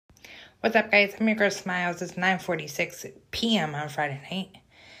What's up, guys? I'm your girl Smiles. It's 9:46 p.m. on Friday night.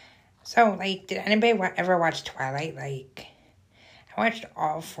 So, did anybody ever watch Twilight? I watched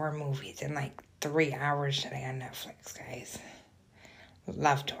all 4 movies in 3 hours today on Netflix, guys.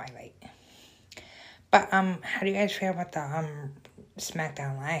 Love Twilight. But how do you guys feel about the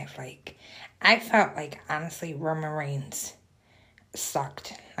SmackDown Live? I felt honestly Roman Reigns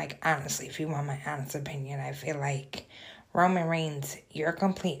sucked. Honestly, if you want my honest opinion, I feel like Roman Reigns, you're a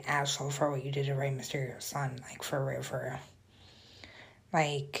complete asshole for what you did to Rey Mysterio's son. For real, for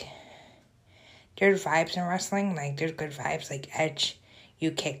real. There's vibes in wrestling. There's good vibes. Edge,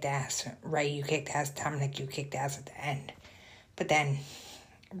 you kicked ass. Rey, you kicked ass. Dominic, you kicked ass at the end. But then,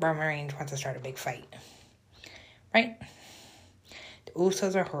 Roman Reigns wants to start a big fight. Right? The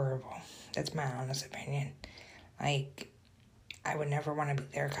Usos are horrible. That's my honest opinion. I would never want to be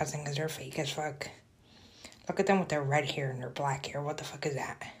their cousin because they're fake as fuck. Look at them with their red hair and their black hair. What the fuck is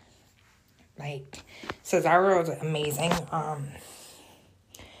that? Cesaro is amazing.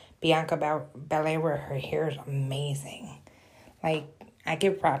 Bianca Belair with her hair is amazing. I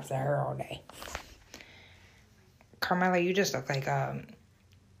give props to her all day. Carmella, you just look like a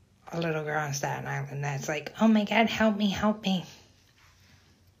little girl on Staten Island that's oh my God, help me, help me.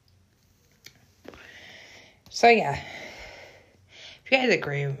 So yeah, if you guys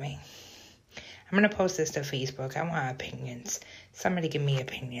agree with me, I'm going to post this to Facebook. I want opinions. Somebody give me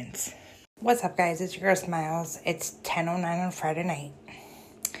opinions. What's up, guys? It's your girl Smiles. It's 10:09 on Friday night,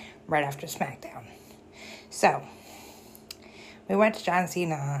 right after SmackDown. So, we went to John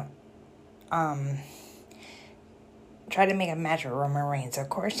Cena, tried to make a match with Roman Reigns. Of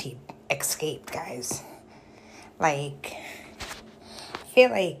course, he escaped, guys. I feel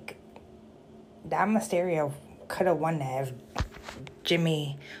like Dom Mysterio could have won that if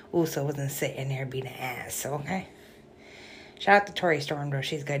Jimmy Uso wasn't sitting there being an ass, okay? Shout out to Tori Storm, though.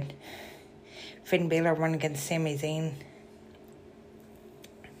 She's good. Finn Balor won against Sami Zayn.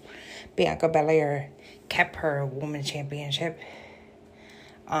 Bianca Belair kept her women's championship.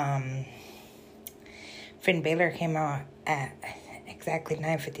 Finn Balor came out at exactly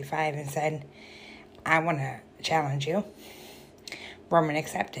 9:55 and said, I want to challenge you. Roman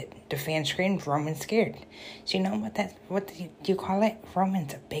accepted. The fan screamed, Roman scared. So you know what do you call it?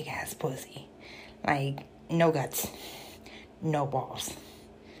 Roman's a big ass pussy. No guts. No balls.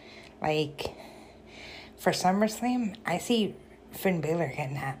 For SummerSlam, I see Finn Balor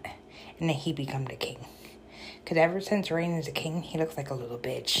getting that. And then he become the king. Because ever since Reigns is a king, he looks like a little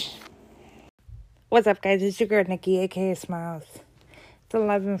bitch. What's up, guys? It's your girl, Nikki, a.k.a. Smiles. It's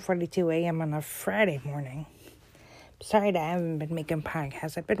 11:42 a.m. on a Friday morning. Sorry that I haven't been making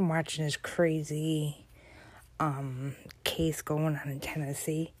podcasts. I've been watching this crazy case going on in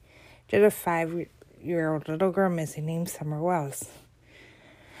Tennessee. There's a 5-year-old little girl missing named Summer Wells.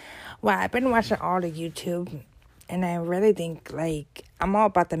 Well, I've been watching all the YouTube, and I really think, I'm all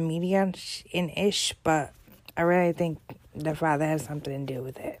about the media ish, but I really think the father has something to do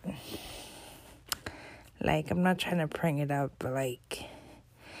with it. I'm not trying to bring it up, but,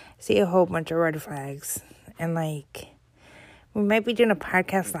 see a whole bunch of red flags. And, we might be doing a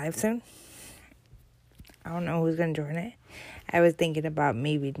podcast live soon. I don't know who's going to join it. I was thinking about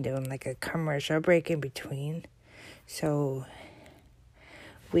maybe doing, a commercial break in between. So,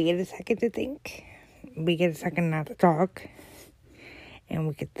 we get a second to think. We get a second not to talk. And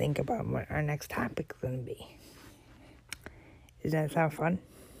we could think about what our next topic is going to be. Does that sound fun?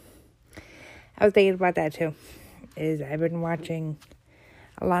 I was thinking about that, too. I've been watching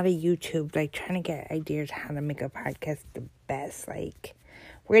a lot of YouTube, trying to get ideas how to make a podcast the best. We're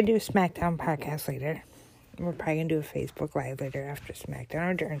going to do a SmackDown podcast later. We're probably going to do a Facebook Live later after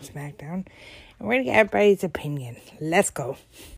SmackDown or during SmackDown. And we're going to get everybody's opinion. Let's go.